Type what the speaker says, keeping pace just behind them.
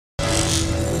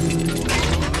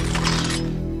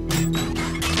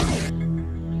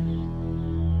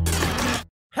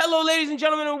Hello, ladies and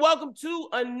gentlemen, and welcome to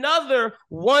another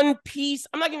One Piece.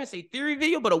 I'm not going to say theory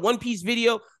video, but a One Piece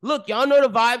video. Look, y'all know the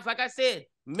vibes. Like I said,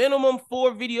 minimum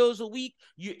 4 videos a week.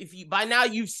 If you by now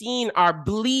you've seen our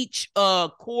Bleach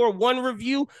Core 1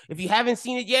 review. If you haven't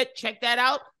seen it yet, check that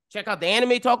out. Check out the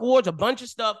Anime Talk Awards, a bunch of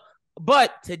stuff.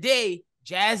 But today,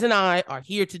 Jazz and I are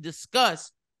here to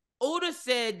discuss. Oda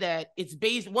said that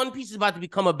One Piece is about to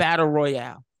become a battle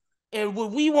royale. And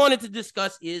what we wanted to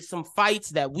discuss is some fights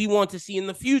that we want to see in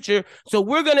the future. So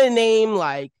we're going to name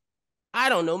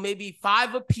maybe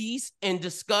 5 apiece and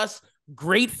discuss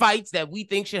great fights that we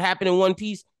think should happen in One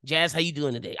Piece. Jazz, how you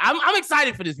doing today? I'm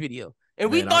excited for this video.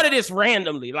 And we thought of this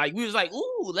randomly. We was like,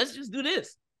 ooh, let's just do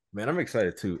this. Man, I'm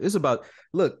excited too. It's about,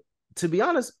 look, to be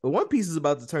honest, One Piece is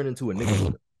about to turn into a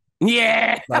nigga.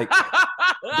 Yeah. This is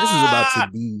about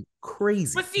to be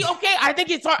crazy. But see, okay, I think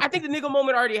it's hard. I think the nigga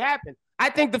moment already happened. I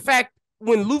think the fact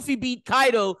when Luffy beat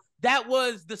Kaido, that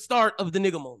was the start of the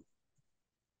nigga moment.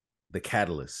 The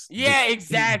catalyst. Yeah,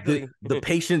 exactly. The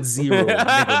patient zero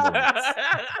nigga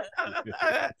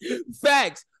moment.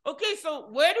 Facts. Okay, so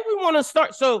where do we want to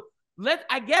start? So let's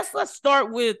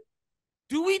start with,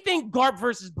 do we think Garp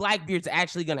versus Blackbeard's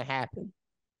actually going to happen?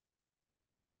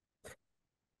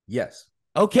 Yes.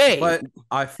 Okay. But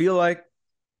I feel like,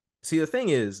 the thing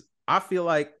is, I feel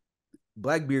like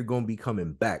Blackbeard going to be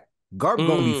coming back. Garp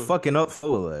going to be fucking up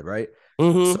Full Lead, right?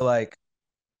 Mm-hmm. So, I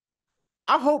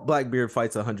hope Blackbeard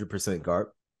fights 100% Garp.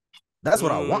 That's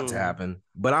what I want to happen,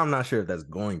 but I'm not sure if that's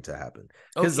going to happen.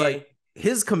 Because,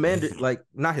 his commander,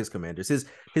 not his commanders,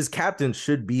 his captains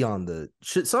should be on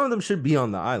some of them should be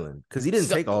on the island, because he didn't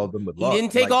take all of them with He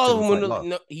didn't take all of them.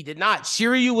 No, he did not.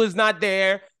 Shiryu was not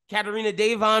there. Katarina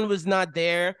Devon was not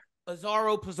there.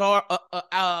 Azaro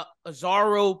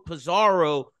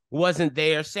Pizarro wasn't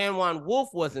there. San Juan Wolf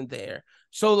wasn't there.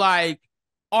 So,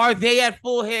 are they at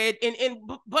full head?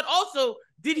 But also,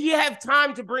 did he have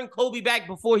time to bring Kobe back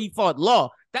before he fought Law?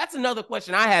 That's another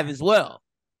question I have as well.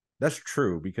 That's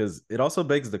true, because it also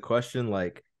begs the question,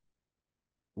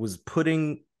 was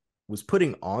putting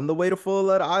on the way to Full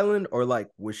Lead Island, or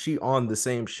was she on the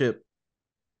same ship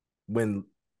when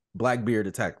Blackbeard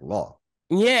attacked Law?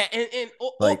 Yeah,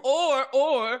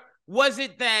 or was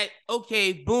it that,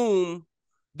 okay, boom,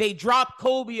 they dropped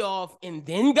Kobe off and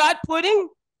then got Pudding?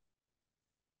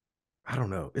 I don't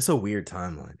know. It's a weird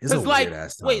timeline. It's a weird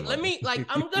ass timeline. Wait, let me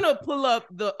I'm gonna pull up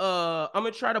I'm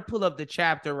gonna try to pull up the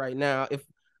chapter right now.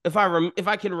 If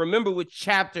I can remember which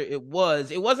chapter it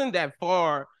was. It wasn't that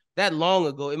long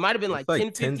ago. It might have been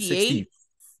 1058.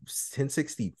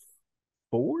 1064?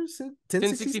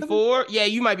 1064? Yeah,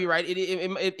 you might be right. It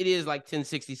is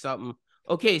 1060 something.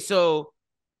 Okay, so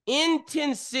in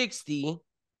 1060,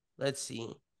 let's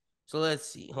see.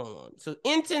 Hold on. So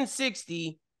in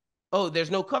 1060, there's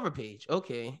no cover page.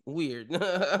 Okay, weird.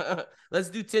 Let's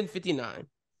do 1059.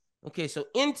 Okay, so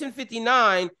in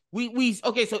 1059, we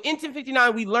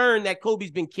learned that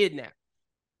Kobe's been kidnapped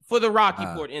for the Rocky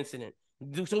Port incident.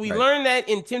 So we learned that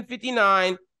in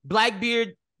 1059,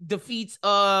 Blackbeard defeats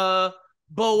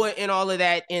Boa and all of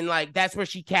that, and that's where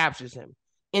she captures him.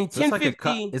 In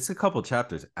 1050, it's a couple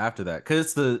chapters after that,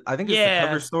 because I think it's the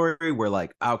cover story where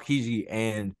Aokiji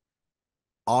and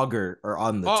Augur are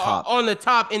on the top. On the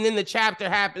top, and then the chapter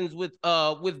happens with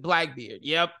Blackbeard.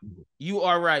 Yep, you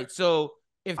are right. So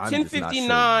if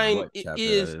 1059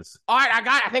 is all right,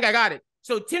 I think I got it.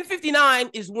 So 1059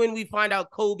 is when we find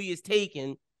out Kobe is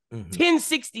taken.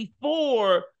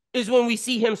 1064 is when we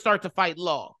see him start to fight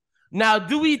Law. Now,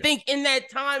 do we think in that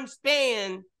time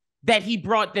span that he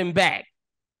brought them back?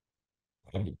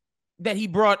 That he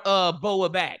brought Boa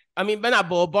back? I mean, but not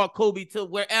Boa, brought Kobe to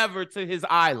wherever, to his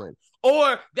island.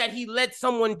 Or that he let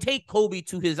someone take Kobe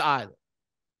to his island?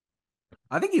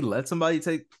 I think he let somebody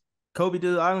take Kobe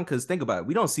to the island, because think about it.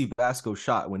 We don't see Vasco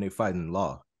shot when they fight in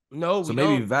Law. No, so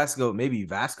maybe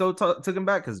Vasco took him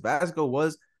back, because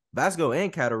Vasco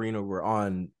and Katarina were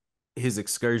on his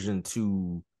excursion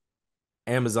to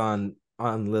Amazon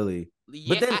on Lily.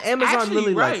 Yeah, but then Amazon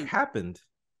Lily happened.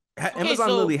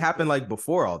 Lily happened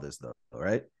before all this though,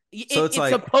 right? So it's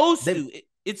supposed to.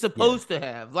 It's supposed to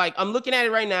have. I'm looking at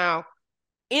it right now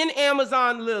in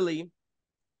Amazon Lily.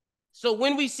 So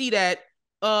when we see that,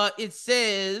 it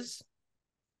says,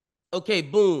 okay,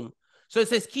 boom. So it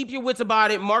says, keep your wits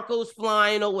about it. Marco's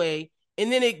flying away.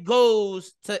 And then it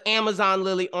goes to Amazon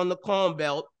Lily on the Calm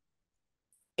Belt.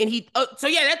 And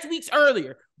that's weeks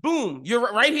earlier. Boom. You're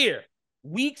right here.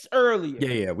 Weeks earlier.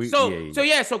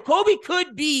 Yeah. So Kobe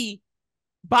could be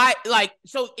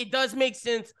so it does make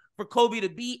sense for Kobe to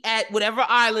be at whatever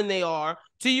island they are,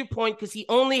 to your point, because he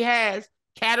only has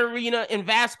Katarina and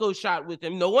Vasco shot with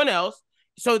him, no one else.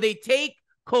 So they take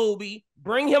Kobe,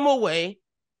 bring him away.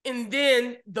 and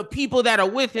then the people that are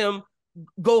with him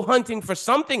go hunting for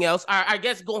something else. I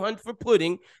guess go hunt for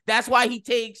pudding. That's why he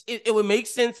takes it. It would make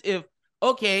sense if,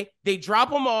 okay, they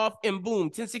drop him off and boom,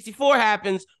 1064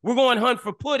 happens. We're going hunt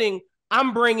for pudding.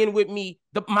 I'm bringing with me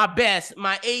my best,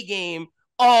 my A game,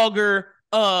 Augur,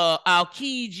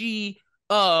 Aokiji,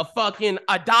 fucking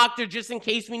a doctor just in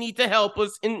case we need to help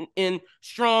us in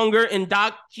Stronger and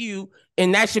Doc Q,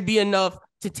 and that should be enough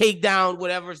to take down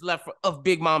whatever's left of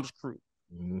Big Mom's crew.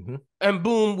 Mm-hmm. And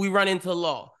boom, we run into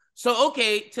Law. So,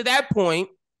 okay, to that point,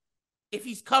 if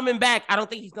he's coming back, I don't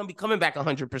think he's going to be coming back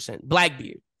 100%.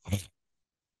 Blackbeard.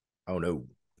 Oh, no.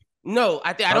 No,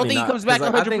 I don't think he comes back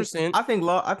 100%. I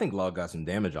think Law got some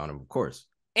damage on him, of course.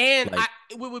 And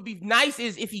what would be nice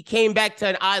is if he came back to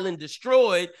an island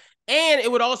destroyed, and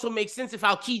it would also make sense if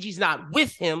Aokiji's not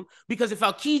with him, because if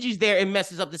Aokiji's there, it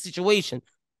messes up the situation.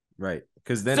 Right.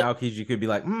 Because then Aokiji could be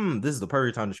like, this is the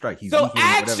perfect time to strike. He's so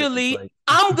actually,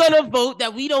 I'm gonna vote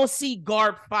that we don't see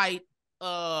Garp fight.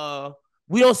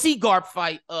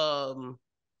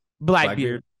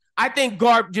 Blackbeard. I think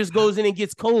Garp just goes in and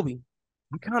gets Kobe.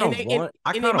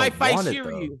 They might fight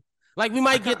Shiryu. Like we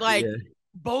might get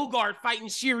Bogart fighting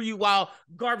Shiryu while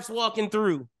Garp's walking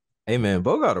through. Hey man,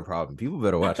 Bogart a problem. People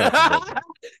better watch out.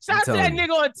 Shout out to that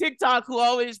nigga on TikTok who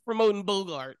always promoting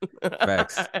Bogart.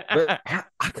 Facts. But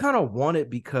I kind of want it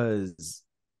because,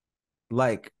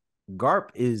 like, Garp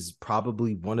is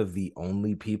probably one of the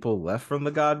only people left from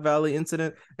the God Valley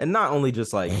incident, and not only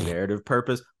just like narrative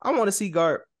purpose. I want to see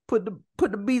Garp put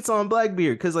the beats on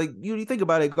Blackbeard because, like, you think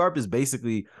about it, Garp is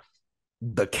basically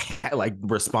the cat, like,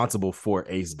 responsible for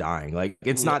Ace dying. Like,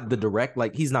 it's not the direct,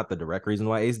 like, he's not the direct reason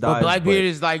why Ace died. But Blackbeard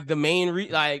is like the main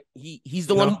like he's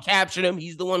the one who captured him.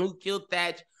 He's the one who killed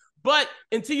Thatch. But,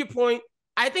 and to your point,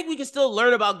 I think we can still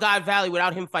learn about God Valley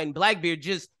without him fighting Blackbeard.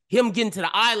 Just him getting to the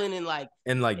island and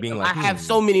being like, I have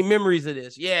so many memories of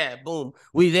this. Yeah, boom,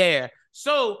 we there.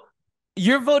 So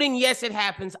you're voting yes, it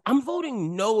happens. I'm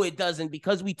voting no, it doesn't,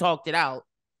 because we talked it out.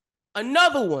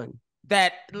 Another one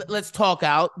that let's talk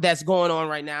out that's going on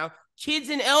right now. Kids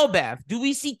in Elbaf. Do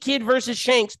we see Kid versus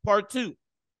Shanks part 2?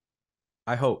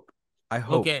 I hope.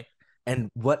 Okay. And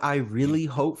what I really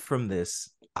hope from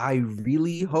this, I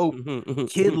really hope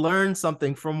Kid learns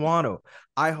something from Wano.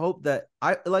 I hope that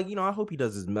I hope he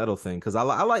does his metal thing because I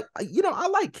like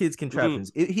Kid's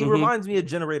contraptions. He reminds me of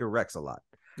Generator Rex a lot.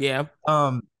 Yeah.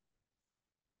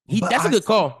 That's a good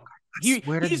call. He's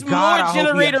more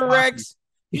Generator Rex.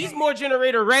 He's more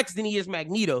Generator Rex than he is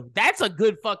Magneto. That's a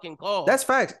good fucking call. That's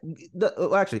facts.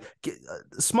 Actually,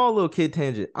 small little Kid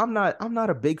tangent. I'm not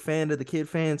a big fan of the Kid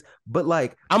fans, but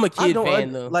like I'm a Kid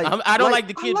fan though. I don't like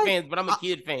the Kid fans, but I'm a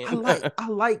Kid fan. I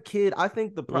like Kid. I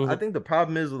think the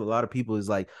problem is with a lot of people is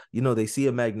like, they see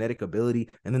a magnetic ability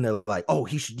and then they're like, oh,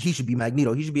 he should be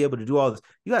Magneto. He should be able to do all this.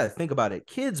 You got to think about it.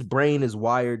 Kid's brain is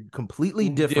wired completely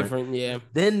different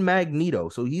than Magneto,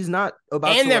 so he's not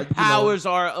about. And their powers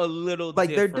are a little like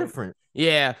different. They're different.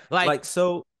 Yeah. Like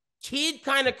so Kid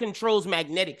kind of controls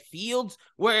magnetic fields,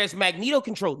 whereas Magneto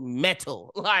controlled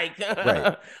metal. Like,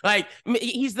 right. Like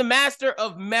he's the master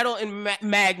of metal and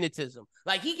magnetism.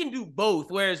 Like he can do both.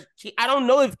 Whereas I don't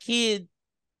know if Kid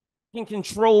can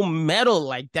control metal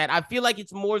like that. I feel like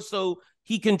it's more so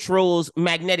he controls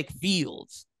magnetic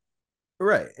fields.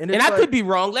 Right. And I could be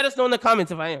wrong. Let us know in the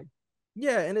comments if I am.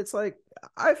 Yeah, and it's like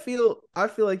I feel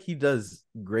like he does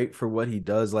great for what he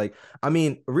does. Like, I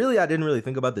mean, really, I didn't really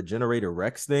think about the Generator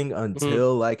Rex thing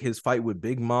until like his fight with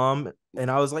Big Mom, and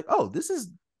I was like, oh, this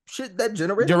is shit that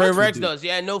Generator Rex does.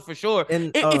 Yeah, no, for sure.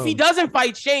 And if he doesn't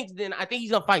fight Shanks, then I think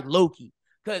he's gonna fight Loki.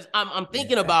 Because I'm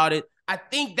thinking about it. I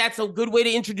think that's a good way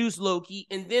to introduce Loki.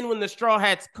 And then when the Straw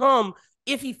Hats come,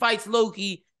 if he fights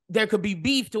Loki, there could be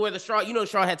beef to where the Straw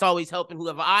Hats always helping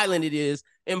whoever island it is.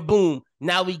 And boom,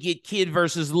 now we get Kid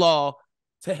versus Law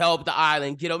to help the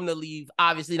island, get them to leave.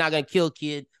 Obviously not going to kill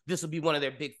Kid. This will be one of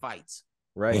their big fights.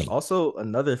 Right. Also,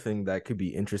 another thing that could be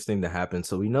interesting to happen.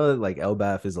 So we know that like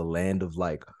Elbaf is a land of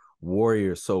like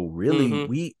warriors. So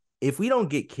really if we don't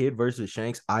get Kid versus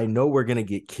Shanks, I know we're going to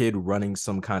get Kid running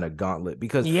some kind of gauntlet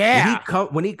because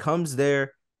when he comes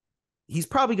there, he's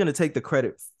probably going to take the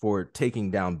credit for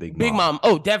taking down Big Mom.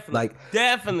 Oh, definitely.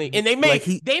 Definitely. And they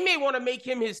may want to make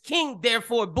him his king.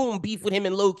 Therefore, boom, beef with him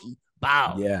and Loki.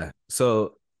 Wow. Yeah.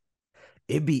 So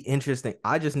it'd be interesting.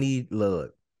 I just need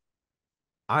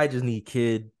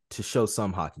Kid to show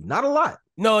some hockey. Not a lot.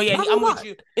 No, yeah, I'm with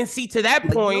you. And see, to that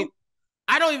point,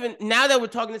 I don't even, now that we're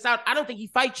talking this out, I don't think he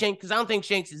fights Shanks because I don't think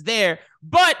Shanks is there.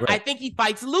 But I think he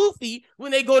fights Luffy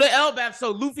when they go to Elbaf.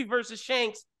 So Luffy versus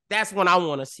Shanks. That's one I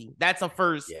want to see. That's a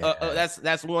first. Yeah.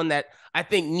 That's one that I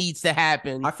think needs to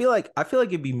happen. I feel like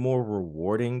it'd be more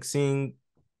rewarding seeing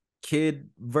Kid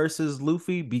versus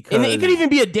Luffy because and it could even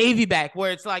be a Davy back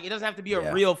where it's like it doesn't have to be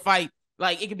a real fight.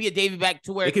 Like it could be a Davy back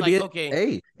to where it's like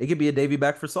it could be a Davy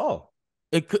back for Saul.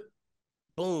 It could.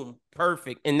 Boom,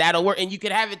 perfect, and that'll work. And you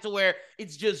could have it to where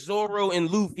it's just Zoro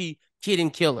and Luffy, Kid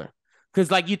and Killer.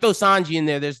 Because like you throw Sanji in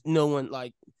there, there's no one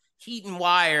like Heat and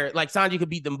Wire. Like Sanji could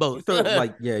beat them both.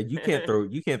 You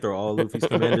can't throw all Luffy's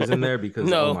commanders in there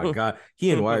because oh my god,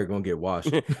 he and Wire are gonna get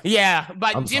washed. Yeah,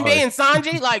 but Jinbei and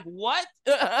Sanji, like what?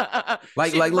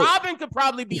 Robin could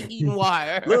probably be Heat and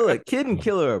Wire. Look, Kid and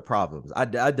Killer are problems. I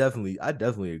definitely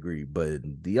agree. But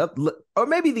or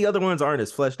maybe the other ones aren't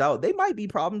as fleshed out. They might be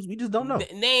problems. We just don't know.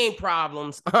 Name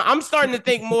problems. I'm starting to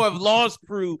think more of Law's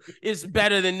crew is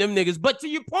better than them niggas. But to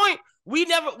your point, we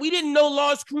didn't know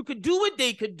Law's crew could do what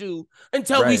they could do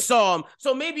until we saw them.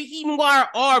 So maybe Heat and Wire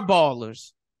are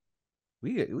ballers.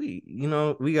 We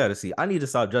got to see. I need to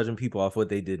stop judging people off what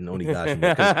they did in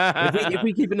Onigashima. If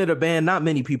we keeping it a band, not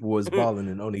many people was balling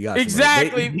in Onigashima.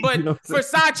 Exactly, but for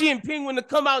Sachi and Penguin to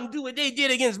come out and do what they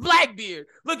did against Blackbeard,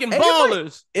 looking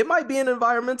ballers. It might be an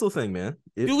environmental thing, man.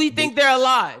 Do we think they're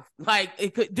alive? Like,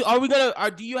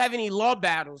 do you have any Law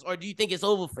battles, or do you think it's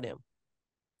over for them?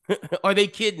 Are they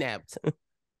kidnapped?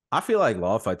 I feel like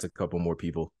Law fights a couple more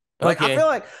people. Like, okay. I feel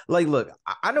like, look,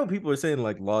 I know people are saying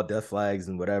like Law death flags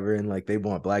and whatever, and like they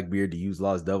want Blackbeard to use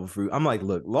Law's devil fruit. I'm like,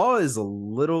 look, Law is a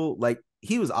little like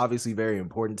he was obviously very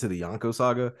important to the Yonko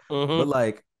saga, but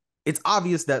like it's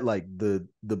obvious that like the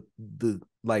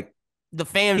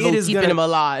fans are keeping him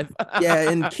alive.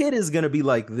 Yeah, and Kid is gonna be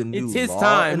like the new. It's his Law,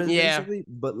 time, yeah.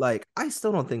 But like, I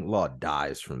still don't think Law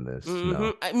dies from this.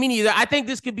 No. Me neither. I think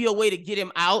this could be a way to get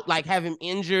him out, like have him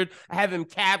injured, have him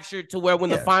captured to where when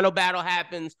the final battle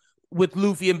happens with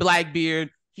Luffy and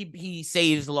Blackbeard, he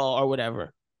saves Law or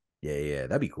whatever. Yeah,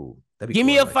 that'd be cool. Give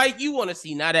me a fight you want to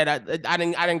see. Now that I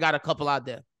didn't got a couple out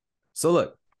there. So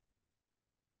look,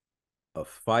 a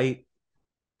fight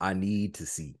I need to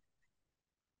see.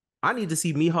 I need to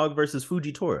see Mihawk versus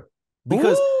Fujitora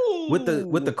because with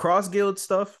the cross guild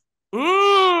stuff,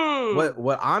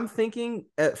 what I'm thinking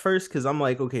at first, because I'm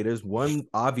like, okay, there's one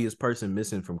obvious person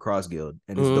missing from cross guild,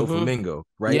 and it's Doflamingo,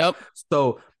 right? Yep.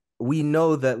 So we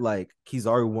know that like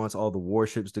Kizaru wants all the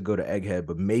warships to go to Egghead,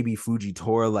 but maybe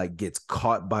Fujitora like gets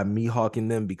caught by Mihawk in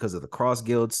them because of the cross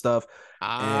guild stuff.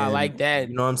 I like that.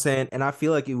 You know what I'm saying? And I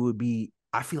feel like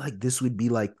this would be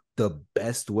like the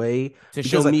best way to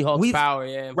show Mihawk's power,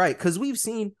 yeah. Right, because we've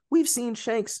seen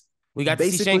Shanks. We got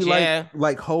to see Shanks,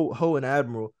 like Ho and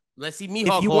Admiral. Let's see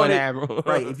Mihawk Ho and Admiral.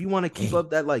 Right, if you want to keep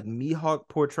up that like Mihawk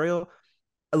portrayal,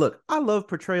 look, I love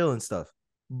portrayal and stuff,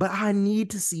 but I need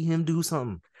to see him do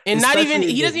something. And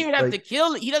he doesn't even have to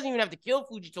kill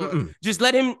Fujitora. Just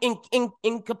let him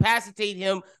incapacitate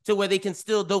him to where they can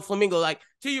still Doflamingo. Like,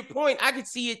 to your point, I could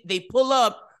see it. They pull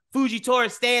up,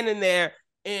 Fujitora standing there,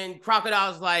 and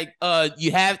Crocodile's like,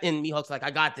 you have, and Mihawk's like,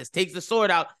 I got this. Takes the sword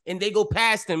out, and they go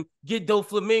past him, get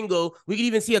Doflamingo. We could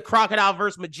even see a Crocodile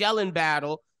versus Magellan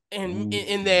battle and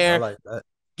in there. I like that.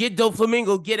 Get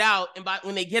Doflamingo, get out, and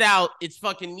when they get out, it's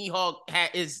fucking Mihawk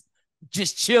is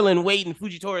just chilling, waiting.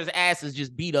 Fujitora's ass is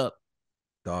just beat up.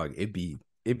 Dog, it'd be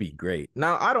great.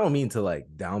 Now, I don't mean to like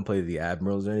downplay the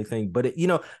admirals or anything, but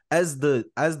as the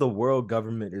world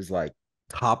government is like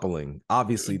toppling,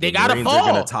 obviously they gotta fall.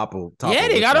 Are gonna topple. Yeah,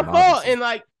 they gotta fall. Obviously. And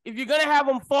like, if you're gonna have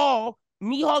them fall,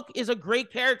 Mihawk is a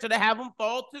great character to have them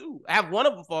fall too. Have one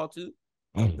of them fall too.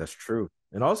 That's true.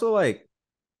 And also, like,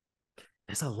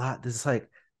 there's a lot.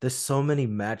 There's so many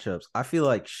matchups. I feel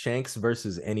like Shanks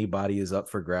versus anybody is up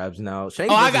for grabs now.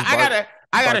 Shanks. I got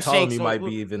a Shanks. Might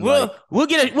be even. We'll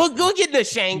get the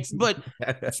Shanks. But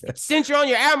since you're on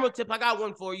your Admiral tip, I got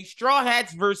one for you: Straw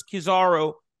Hats versus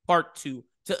Kizaru Part 2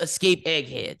 to escape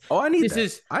Egghead. Oh, I need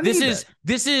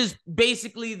This is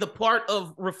basically the part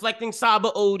of reflecting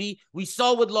Saba Odi. We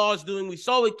saw what Law's doing. We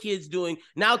saw what Kid's doing.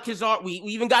 Now Kizaru. We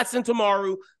even got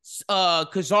Sentomaru.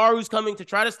 Kizaru's coming to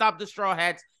try to stop the Straw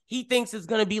Hats. He thinks it's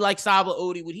going to be like Saba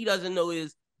Odi. What he doesn't know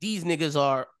is these niggas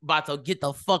are about to get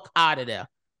the fuck out of there.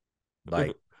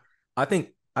 Like, I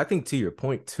think to your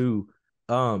point too.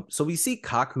 So we see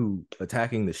Kaku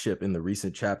attacking the ship in the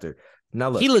recent chapter. Now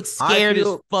look, he looks scared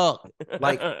as fuck.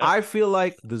 Like, I feel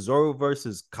like the Zoro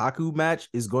versus Kaku match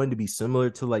is going to be similar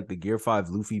to like the Gear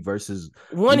 5 Luffy versus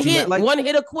one hit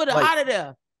a quitter out of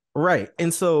there. Right.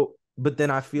 And so, but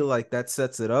then I feel like that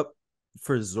sets it up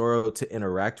for Zoro to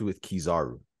interact with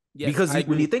Kizaru. Yes, because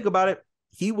when you think about it,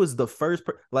 he was the first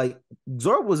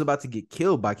Zoro was about to get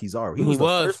killed by Kizaru. He was the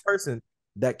first person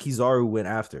that Kizaru went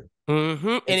after.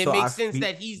 And it makes sense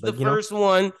that he's the first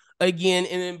one again,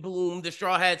 and then boom, the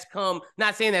Straw Hats come.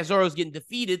 Not saying that Zoro's getting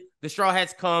defeated. The Straw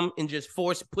Hats come and just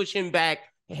push him back,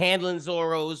 handling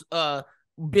Zoro's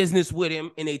business with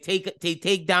him, and they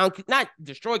take down, not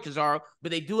destroy Kizaru,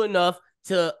 but they do enough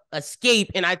to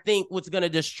escape. And I think what's going to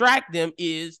distract them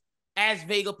is, as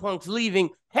Vegapunk's leaving,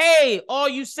 hey, all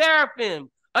you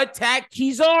Seraphim, attack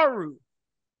Kizaru.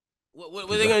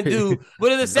 What are they going to do?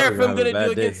 What are the Seraphim going to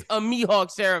do against a Mihawk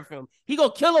Seraphim? He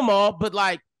going to kill them all, but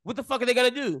like, what the fuck are they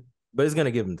going to do? But it's going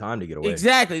to give him time to get away.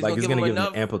 Exactly. Like, it's going to give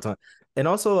him ample time. And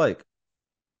also, like,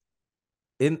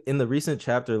 in the recent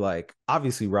chapter, like,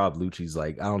 obviously Rob Lucci's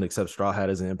like, I don't accept Straw Hat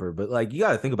as an emperor, but like, you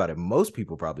got to think about it. Most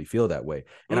people probably feel that way.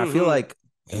 And I feel like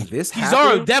this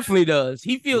Kizaru definitely does.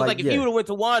 He feels like if he would have went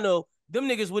to Wano, them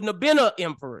niggas wouldn't have been an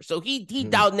emperor. So he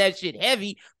doubting that shit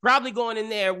heavy, probably going in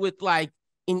there with like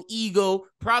an ego,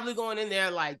 probably going in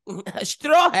there like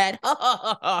Straw Hat,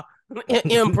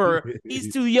 emperor.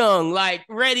 He's too young, like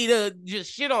ready to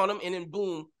just shit on him, and then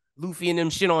boom, Luffy and them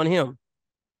shit on him.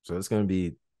 So it's gonna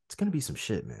be some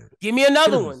shit, man. Give me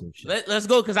another one. Let's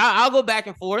go, because I'll go back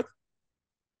and forth.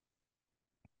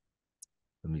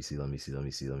 Let me see.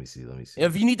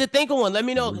 If you need to think of one, let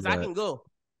me know, because I can go.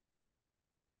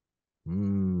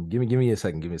 Give me a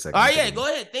second. All right, yeah, go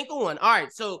ahead. Think of one. All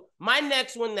right, so my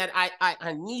next one that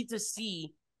I need to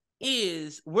see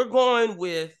is we're going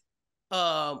with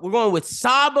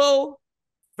Sabo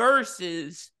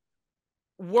versus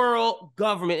world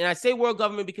government. And I say world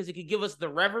government because it could give us the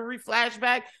Reverie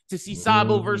flashback to see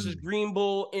Sabo versus Green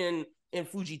Bull in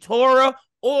Fujitora,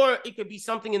 or it could be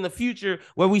something in the future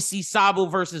where we see Sabo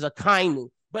versus Akainu.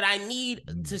 But I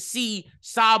need to see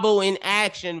Sabo in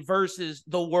action versus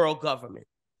the world government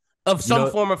of some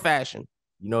form or fashion.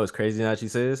 You know, it's crazy now she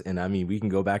says, and I mean, we can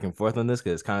go back and forth on this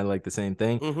because it's kind of like the same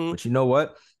thing. But you know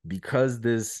what? Because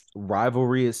this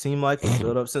rivalry, it seemed like, was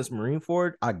built up since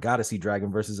Marineford, I got to see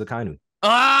Dragon versus Akainu.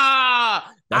 I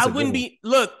wouldn't be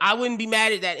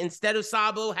mad at that. Instead of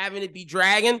Sabo having it be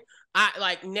Dragon, I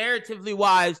like narratively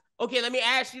wise. Okay, let me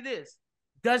ask you this.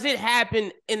 Does it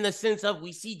happen in the sense of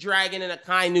we see Dragon and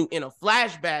Akainu in a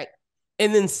flashback,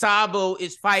 and then Sabo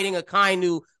is fighting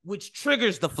Akainu, which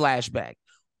triggers the flashback?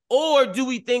 Or do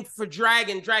we think for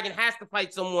Dragon has to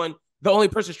fight someone, the only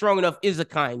person strong enough is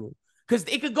Akainu? Because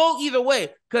it could go either way,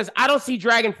 because I don't see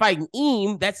Dragon fighting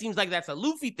Eam. That seems like that's a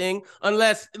Luffy thing,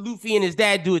 unless Luffy and his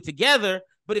dad do it together.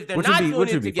 But if they're not doing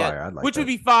it together, which would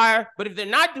be fire. But if they're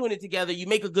not doing it together, you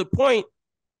make a good point.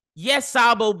 Yes,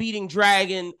 Sabo beating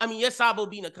Dragon. I mean, yes, Sabo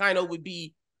beating Akainu would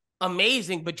be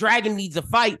amazing, but Dragon needs a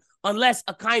fight unless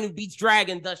Akainu beats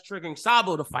Dragon, thus triggering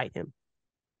Sabo to fight him.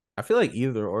 I feel like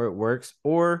either or it works,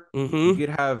 or you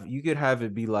could have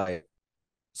it be like,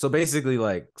 so basically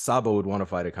like Sabo would want to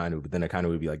fight Akainu, but then Akainu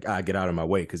would be like, get out of my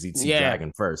way, because he'd see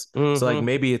Dragon first. So like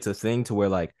maybe it's a thing to where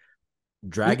like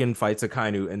Dragon fights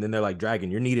Akainu, and then they're like,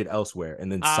 Dragon, you're needed elsewhere,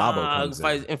 and then Sabo comes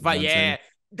in and fight. Yeah.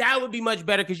 That would be much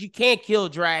better, because you can't kill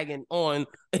Dragon on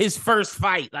his first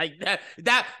fight like that.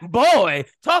 That boy,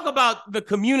 talk about the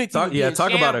community. Talk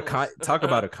about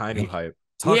Akainu hype.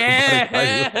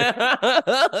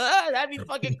 That'd be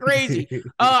fucking crazy.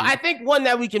 I think one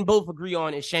that we can both agree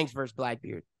on is Shanks versus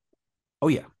Blackbeard. Oh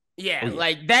yeah.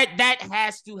 Like that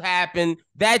has to happen.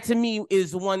 That to me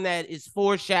is one that is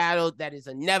foreshadowed, that is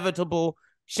inevitable.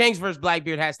 Shanks versus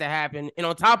Blackbeard has to happen, and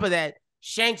on top of that,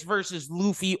 Shanks versus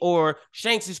Luffy or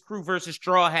Shanks' crew versus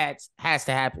Straw Hats has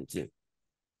to happen too.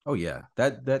 Oh yeah,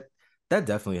 that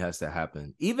definitely has to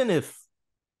happen. Even if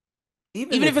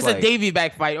it's like a Davy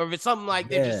back fight, or if it's something like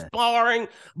they're just sparring,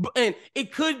 and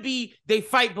it could be they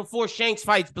fight before Shanks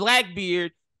fights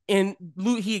Blackbeard, and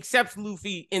he accepts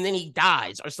Luffy, and then he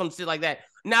dies or some shit like that.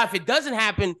 Now, if it doesn't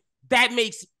happen, that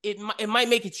makes it might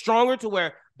make it stronger to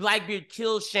where Blackbeard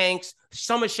kills Shanks.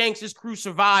 Some of Shanks' crew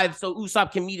survive, so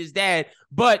Usopp can meet his dad,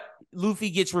 but Luffy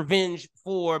gets revenge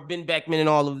for Ben Beckman and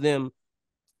all of them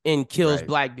and kills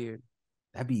Blackbeard.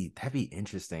 That'd be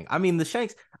interesting. I mean, the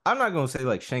Shanks, I'm not gonna say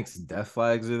like Shanks' death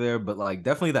flags are there, but like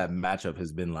definitely that matchup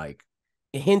has been like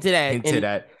hinted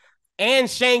at. And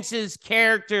Shanks'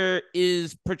 character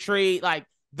is portrayed like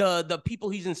the people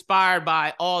he's inspired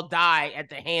by all die at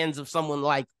the hands of someone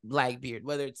like Blackbeard,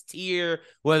 whether it's Tyr,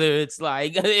 whether it's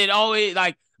like it always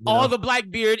like all the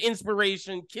Blackbeard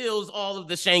inspiration kills all of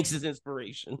the Shanks'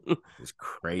 inspiration. It's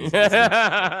crazy.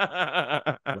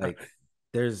 Like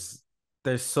there's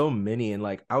so many, and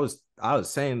like I was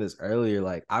saying this earlier,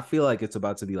 like I feel like it's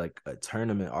about to be like a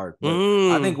tournament arc. But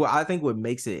I think what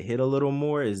makes it hit a little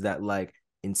more is that like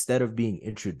instead of being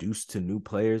introduced to new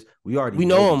players, we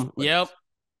know them. Yep.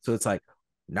 So it's like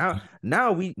now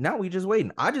we just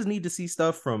waiting. I just need to see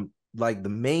stuff from like the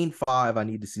main five. I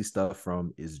need to see stuff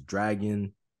from is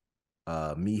Dragon,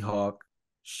 Mihawk,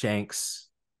 Shanks,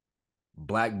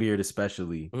 Blackbeard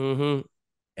especially,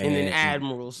 And then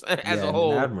Admirals as a and then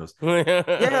whole. Admirals.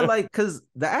 Yeah, like, because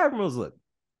the Admirals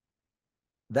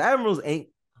ain't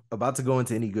about to go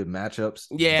into any good matchups.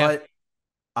 Yeah. But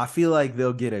I feel like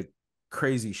they'll get a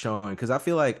crazy showing, because I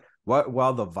feel like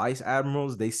while the Vice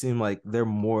Admirals, they seem like they're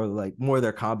more of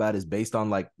their combat is based on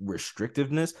like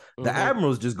restrictiveness. The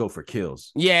Admirals just go for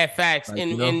kills. Yeah, facts. Like,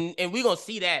 and we're gonna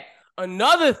see that.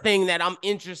 Another thing that I'm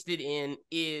interested in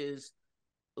is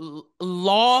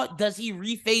Law. Does he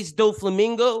reface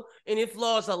Doflamingo? And if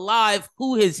Law's alive,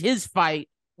 who is his fight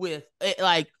with?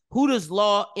 Like, who does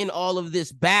Law in all of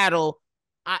this battle?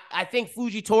 I think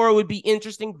Fujitora would be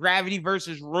interesting, Gravity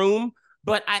versus Room.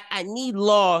 But I need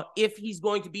Law, if he's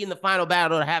going to be in the final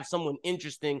battle, to have someone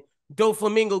interesting.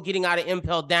 Doflamingo getting out of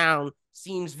Impel Down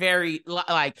seems very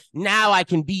like, now I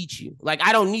can beat you. Like,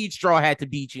 I don't need Straw Hat to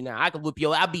beat you now. I can whoop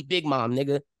you. I'll beat Big Mom,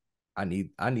 nigga. I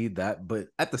need that. But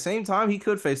at the same time, he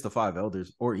could face the 5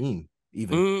 Elders or Eam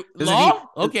even. Law?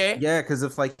 Okay. Yeah, because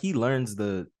if like he learns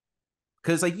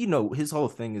because like, his whole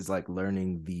thing is like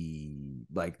learning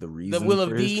the reason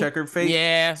for his checkered fate.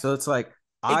 Yeah. So it's like,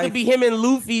 it could be him and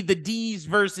Luffy, the D's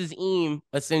versus Eam,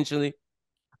 essentially.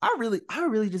 I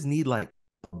really just need like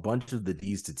a bunch of the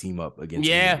D's to team up against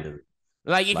Eam, really.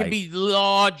 Like, it could be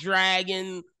Law,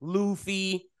 Dragon,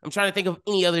 Luffy. I'm trying to think of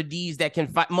any other D's that can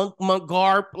fight. Monk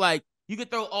Garp. Like, you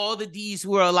could throw all the D's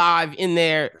who are alive in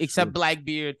there except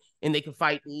Blackbeard, and they can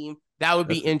fight Eam. That would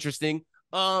be interesting.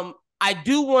 I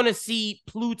do want to see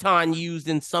Pluton used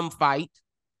in some fight,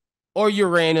 or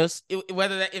Uranus,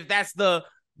 if that's the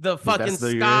fucking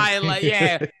sky, like,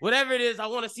 yeah, whatever it is. I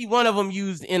want to see one of them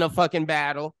used in a fucking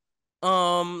battle.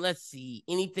 Let's see.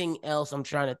 Anything else I'm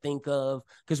trying to think of,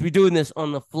 because we're doing this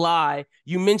on the fly.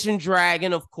 You mentioned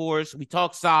Dragon, of course. We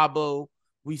talked Sabo.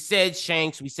 We said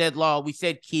Shanks. We said Law. We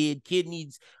said Kid. Kid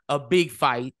needs a big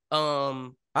fight.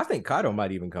 I think Kaido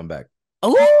might even come back.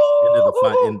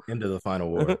 Oh, into the final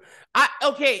war.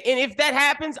 Okay, and if that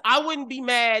happens, I wouldn't be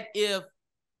mad if.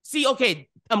 See, okay,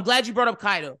 I'm glad you brought up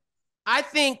Kaido. I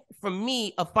think for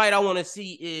me, a fight I want to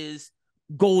see is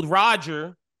Gold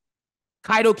Roger.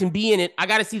 Kaido can be in it. I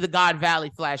got to see the God Valley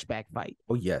flashback fight.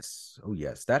 Oh yes,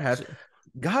 that has.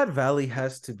 God Valley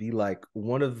has to be like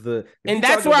one of the, and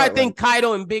that's where I think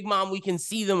Kaido and Big Mom, we can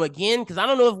see them again, because I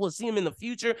don't know if we'll see them in the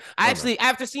future. Actually,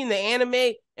 after seeing the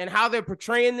anime and how they're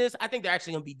portraying this, I think they're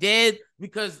actually gonna be dead,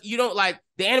 because you don't like,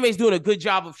 the anime is doing a good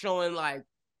job of showing like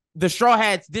the Straw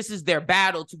Hats, this is their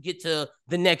battle to get to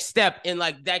the next step, and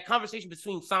like that conversation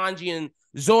between Sanji and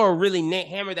Zoro really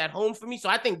hammered that home for me. So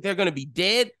I think they're gonna be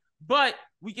dead, but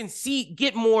we can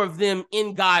get more of them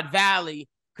in God Valley.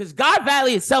 Because God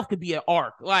Valley itself could be an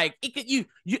arc. Like, it could, you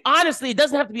honestly, it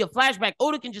doesn't have to be a flashback.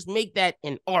 Oda can just make that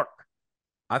an arc.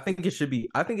 I think it should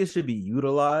be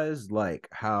utilized like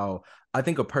how I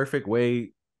think a perfect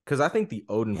way, because I think the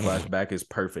Odin flashback is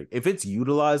perfect. If it's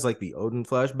utilized like the Odin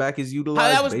flashback is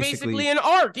utilized, how that was basically an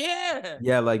arc, yeah.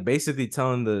 Yeah, like basically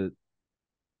telling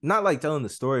not like telling the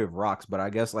story of Rocks, but I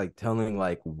guess like telling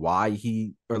like why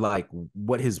or like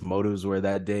what his motives were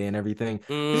that day and everything.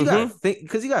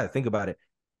 Because you gotta think about it.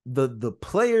 The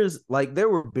players, like, there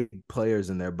were big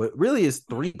players in there, but really it's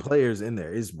 3 players in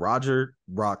there. It's Roger,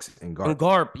 Rocks, and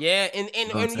Garp. Yeah. And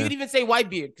you could even say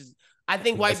Whitebeard, because I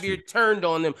think Whitebeard turned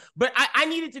on them. But I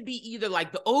needed to be either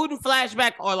like the Odin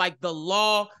flashback or like the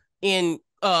Law in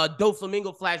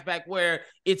Doflamingo flashback, where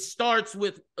it starts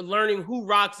with learning who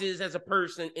Rocks is as a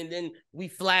person, and then we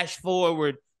flash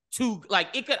forward to, like,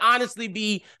 it could honestly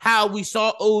be how we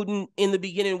saw Odin in the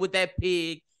beginning with that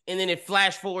pig, and then it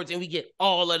flash forwards and we get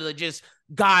all of the just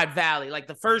God Valley. Like,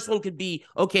 the first one could be,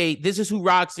 okay, this is who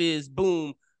Rocks is,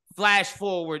 boom, flash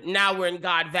forward. Now we're in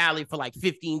God Valley for like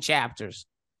 15 chapters.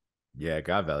 Yeah,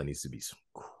 God Valley needs to be some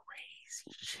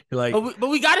crazy shit. Like, but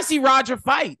we got to see Roger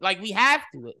fight. Like, we have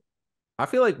to. I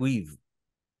feel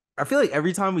like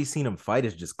every time we've seen him fight,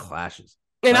 it's just clashes.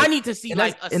 And like, I need to see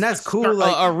that's cool.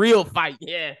 Like a real fight.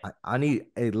 Yeah. I need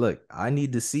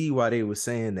to see why they were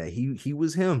saying that he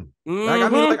was him. Like, I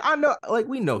mean, like, I know, like,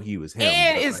 we know he was him.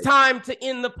 And it's like, time to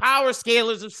end the power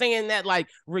scalers of saying that like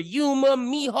Ryuma,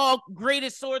 Mihawk,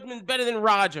 greatest swordsman, better than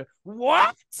Roger.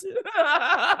 What?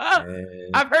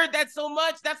 I've heard that so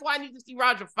much. That's why I need to see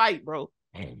Roger fight, bro.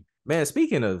 Man,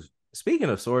 speaking of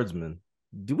swordsmen,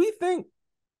 do we think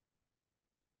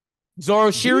Zoro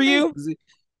Shiryu?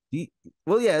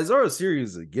 Well, yeah, Zoro Shiryu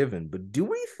is a given, but do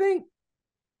we think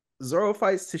Zoro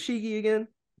fights Tashigi again?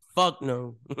 Fuck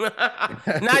no.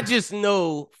 Not just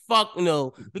no. Fuck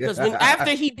no. Because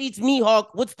after he beats Mihawk,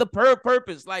 what's the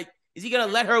purpose? Like, is he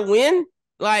gonna let her win?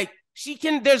 Like, she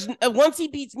can. Once he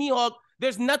beats Mihawk,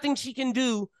 there's nothing she can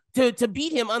do to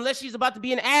beat him unless she's about to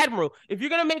be an admiral. If you're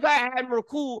gonna make her admiral,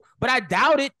 cool, but I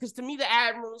doubt it because to me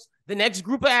the next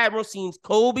group of admirals seems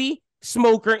Kobe,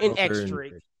 Smoker, and X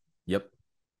Drake. Yep.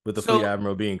 With the fleet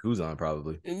admiral being Kuzan,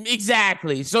 probably.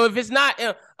 Exactly. So if it's not,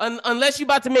 unless you're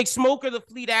about to make Smoker the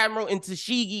fleet admiral and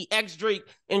Tashigi, X Drake,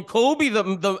 and Kobe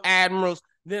the admirals,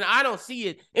 then I don't see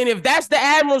it. And if that's the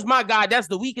admirals, my God, that's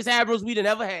the weakest admirals we'd have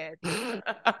ever had.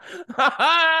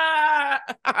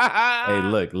 Hey,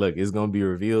 look, it's gonna be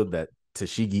revealed that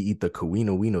Tashigi eat the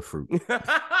Kawina Weena fruit.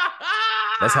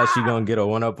 That's how she gonna get a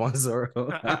one-up on Zoro.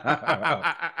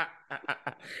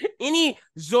 Any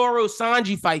Zoro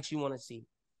Sanji fights you want to see?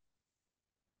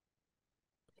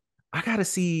 I gotta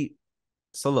see.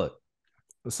 So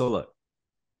look.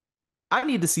 I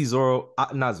need to see Zoro,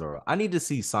 not Zoro. I need to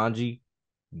see Sanji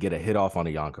get a hit off on a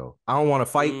Yonko. I don't want to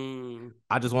fight.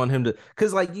 I just want him to,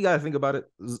 because like you gotta think about it.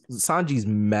 Sanji's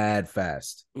mad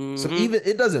fast, so even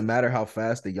it doesn't matter how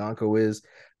fast the Yonko is.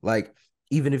 Like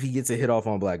even if he gets a hit off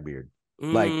on Blackbeard,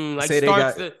 like say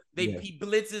he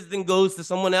blitzes then goes to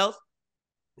someone else.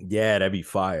 Yeah, that'd be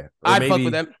fire. Or I'd fuck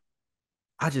with them.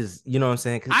 I just, you know what I'm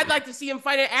saying? I'd like to see him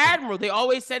fight an admiral. They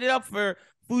always set it up for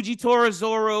Fujitora,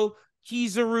 Zoro,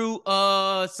 Kizaru,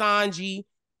 Sanji,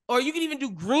 or you could even do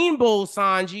Green Bull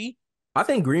Sanji. I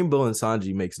think Green Bull and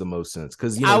Sanji makes the most sense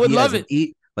because I would love it.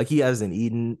 He hasn't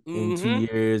eaten in 2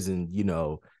 years, and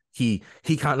he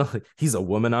kind of he's a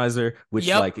womanizer, which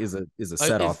like is a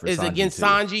set off for Sanji against too.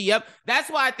 Sanji. Yep, that's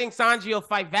why I think Sanji will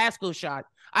fight Vasco Shot.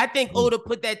 I think Oda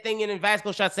put that thing in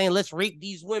Vasco Shot saying, "Let's rape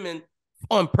these women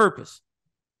on purpose."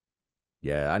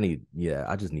 Yeah, I need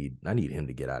him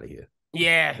to get out of here.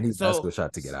 Yeah, I need Vasco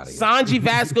Shot to get out of here. Sanji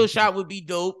Vasco Shot would be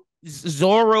dope.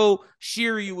 Zoro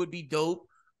Shiryu would be dope.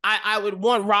 I would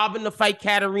want Robin to fight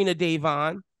Katarina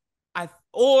Devon.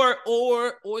 Or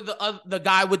the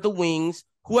guy with the wings.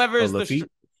 Whoever's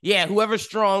whoever's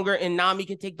stronger, and Nami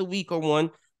can take the weaker one.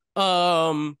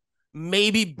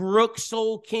 Maybe Brook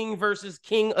Soul King versus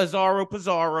King Azaro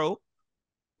Pizarro.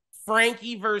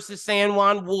 Frankie versus San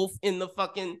Juan Wolf in the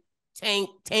fucking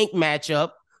tank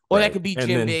matchup, or that could be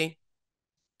Jinbei.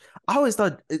 I always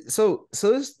thought so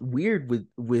it's weird with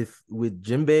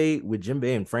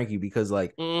Jinbei and Frankie because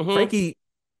like Jinbei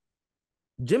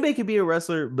could be a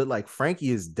wrestler, but like Frankie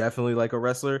is definitely like a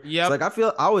wrestler. Yeah, so, like I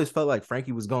always felt like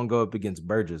Frankie was gonna go up against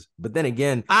Burgess, but then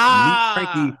again,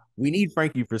 we need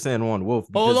Frankie for San Juan Wolf.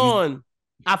 Hold on,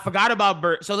 I forgot about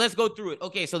Burt. So let's go through it.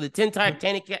 Okay, so the 10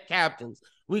 Titanic captains.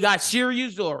 We got Shiryu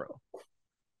Zoro,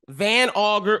 Van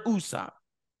Auger Usopp,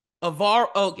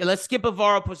 okay, let's skip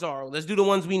Avaro Pizarro. Let's do the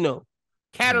ones we know.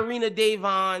 Katarina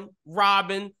Devon,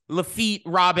 Robin, Lafitte,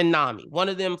 Robin Nami. One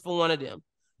of them for one of them.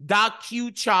 Doc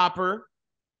Q Chopper.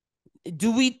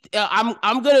 Do we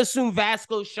I'm gonna assume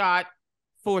Vasco Shot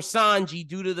for Sanji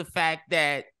due to the fact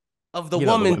that of the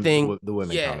woman thing. The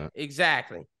women comment.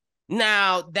 Exactly.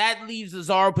 Now that leaves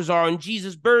Azaro Pizarro and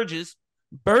Jesus Burgess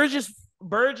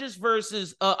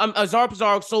versus Azaro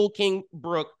Pizarro, Soul King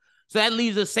Brook. So that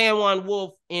leaves us San Juan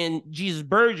Wolf and Jesus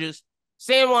Burgess.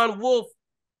 San Juan Wolf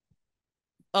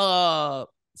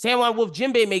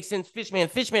Jinbei makes sense.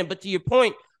 Fishman. But to your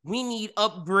point, we need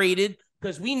upgraded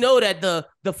because we know that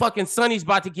the fucking Sunny's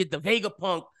about to get the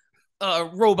Vegapunk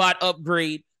robot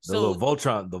upgrade. The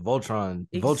Voltron.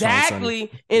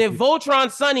 Exactly. And if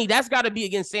Voltron Sunny, that's got to be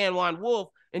against San Juan Wolf.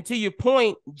 And to your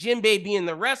point, Jinbei being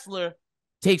the wrestler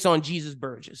takes on Jesus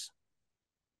Burgess.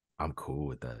 I'm cool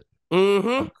with that.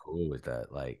 I'm cool with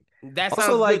that. Like that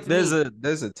also like there's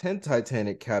a 10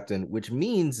 Titanic captain, which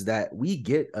means that we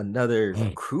get another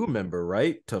crew member,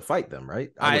 right, to fight them,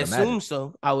 right? I assume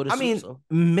so. I would assume so.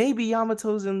 Maybe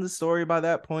Yamato's in the story by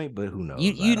that point, but who knows?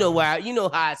 You know how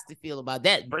I feel about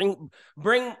that. Bring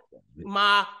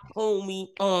my homie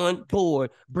on board.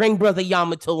 Bring brother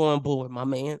Yamato on board, my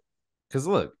man. Because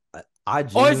look,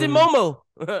 or is it Momo?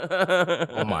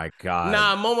 Oh my god!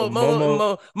 Nah, Momo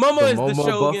is the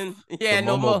Shogun. Buff, yeah,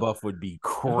 no Momo buff would be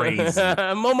crazy.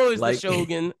 Momo is the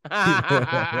Shogun.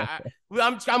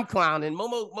 I'm clowning.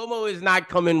 Momo is not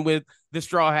coming with the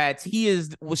Straw Hats. He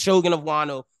is Shogun of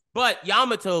Wano. But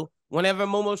Yamato, whenever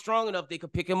Momo's strong enough, they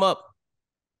could pick him up.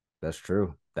 That's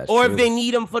true. If they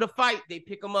need him for the fight, they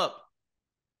pick him up.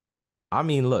 I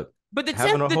mean, look. But the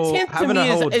 10th to me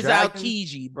is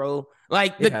Aokiji, bro.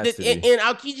 Like, and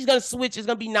Aokiji's going to switch. It's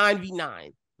going to be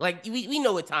 9v9. Like, we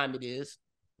know what time it is.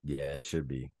 Yeah, it should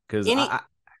be. Because go ahead.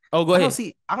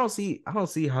 I don't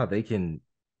see how they can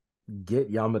get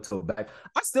Yamato back.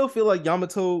 I still feel like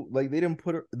Yamato, like, they didn't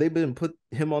put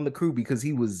him on the crew because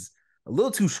he was a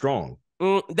little too strong.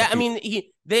 That's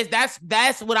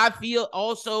what I feel.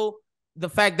 Also, the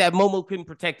fact that Momo couldn't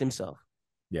protect himself.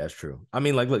 Yeah, it's true. I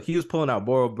mean, like, look, he was pulling out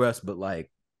Boro breast, but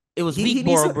like, It was weak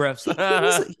borrow breaths.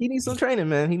 He needs some training,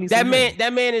 man. He needs that man.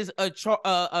 That man is a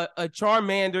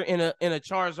Charmander in a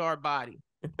Charizard body.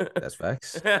 That's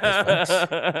facts.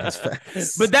 That's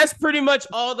facts. But that's pretty much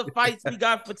all the fights we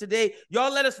got for today.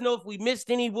 Y'all let us know if we missed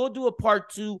any. We'll do a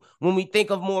part 2 when we think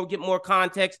of more, get more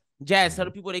context. Jazz, tell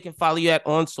the people they can follow you at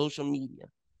on social media.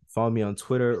 Follow me on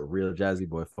Twitter, Real Jazzy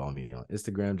Boy. Follow me on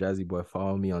Instagram, Jazzy Boy.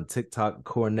 Follow me on TikTok,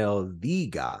 Cornell the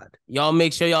God. Y'all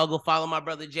make sure y'all go follow my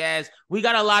brother Jazz. We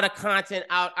got a lot of content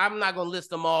out. I'm not going to list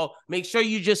them all. Make sure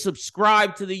you just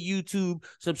subscribe to the YouTube,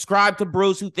 subscribe to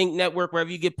Bros Who Think Network,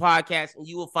 wherever you get podcasts, and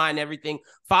you will find everything.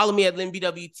 Follow me at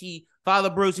LynBWT. Follow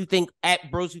Bros Who Think at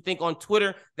Bros Who Think on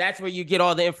Twitter. That's where you get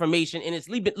all the information. And it's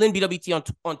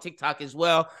LynBWT on TikTok as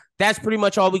well. That's pretty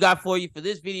much all we got for you for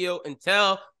this video.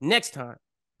 Until next time.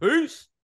 Peace.